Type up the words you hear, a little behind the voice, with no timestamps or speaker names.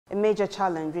A major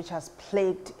challenge which has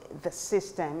plagued the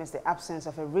system is the absence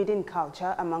of a reading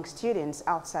culture among students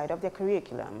outside of their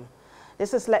curriculum.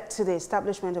 This has led to the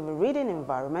establishment of a reading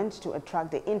environment to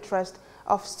attract the interest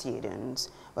of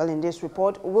students. Well, in this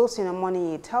report, Wilson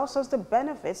Amoni tells us the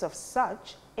benefits of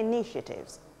such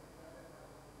initiatives.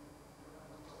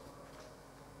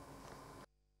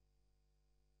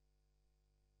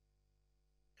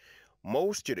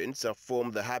 Most students have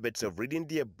formed the habits of reading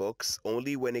their books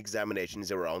only when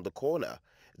examinations are around the corner.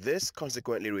 This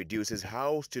consequently reduces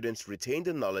how students retain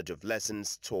the knowledge of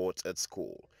lessons taught at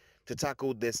school. To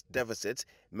tackle this deficit,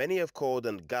 many have called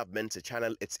on government to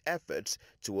channel its efforts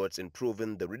towards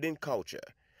improving the reading culture.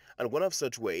 And one of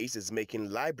such ways is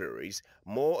making libraries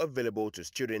more available to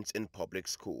students in public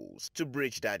schools. To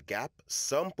bridge that gap,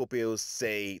 some pupils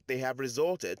say they have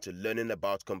resorted to learning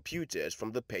about computers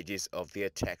from the pages of their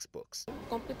textbooks.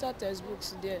 Computer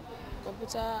textbooks there,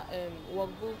 computer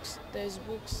workbooks,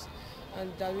 textbooks,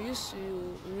 and that we used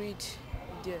to read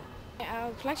there. I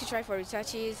would like to try for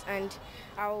researches, and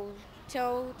I'll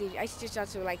tell the IT teacher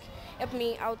to help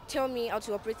me. Tell me how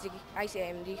to operate the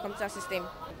computer system.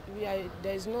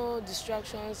 There is no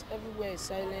distractions. Everywhere is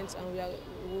silent, and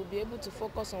we'll be able to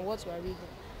focus on what we are reading.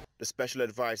 The special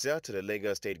advisor to the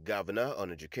Lagos State Governor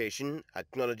on Education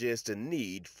acknowledges the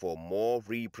need for more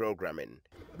reprogramming.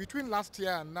 Between last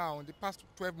year and now, in the past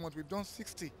 12 months, we've done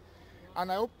 60,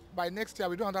 and I hope by next year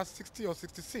we do another 60 or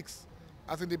 66.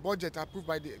 As in the budget that's going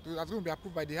to be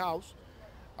approved by the House,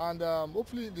 and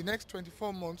hopefully in the next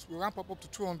 24 months we'll ramp up to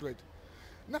 200.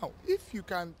 Now, if you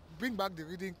can bring back the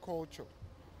reading culture,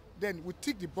 then we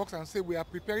tick the box and say we are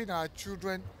preparing our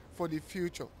children for the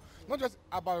future. Not just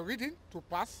about reading to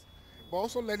pass, but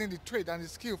also learning the trade and the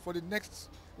skill for the next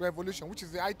revolution, which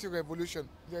is the IT revolution.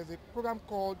 There's a program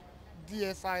called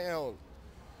DSIL.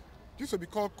 This will be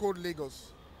called Code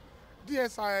Lagos.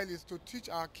 DSIL is to teach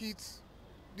our kids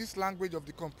this language of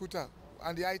the computer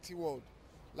and the IT world,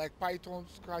 like Python,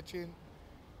 scratching,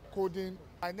 coding.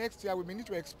 And next year we may need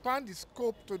to expand the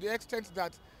scope to the extent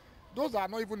that those that are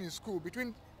not even in school,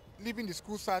 between leaving the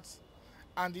school sets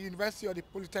and the university or the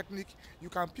polytechnic, you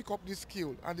can pick up this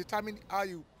skill and determine how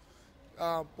you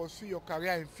pursue your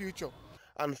career in future.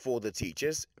 And for the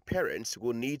teachers, parents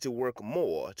will need to work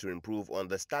more to improve on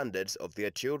the standards of their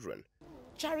children.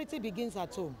 Charity begins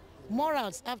at home.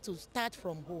 Morals have to start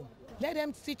from home. Let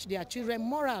them teach their children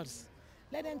morals.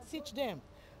 Let them teach them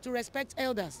to respect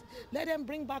elders. Let them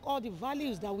bring back all the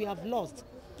values that we have lost.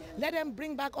 Let them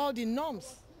bring back all the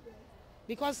norms.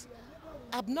 Because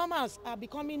abnormals are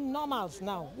becoming normals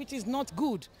now, which is not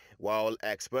good. While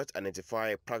experts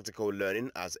identify practical learning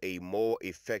as a more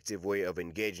effective way of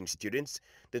engaging students,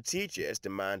 the teachers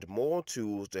demand more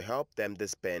tools to help them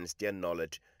dispense their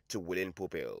knowledge to willing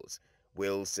pupils.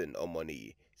 Wilson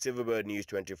Omoni, Silverbird News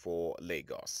 24,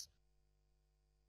 Lagos.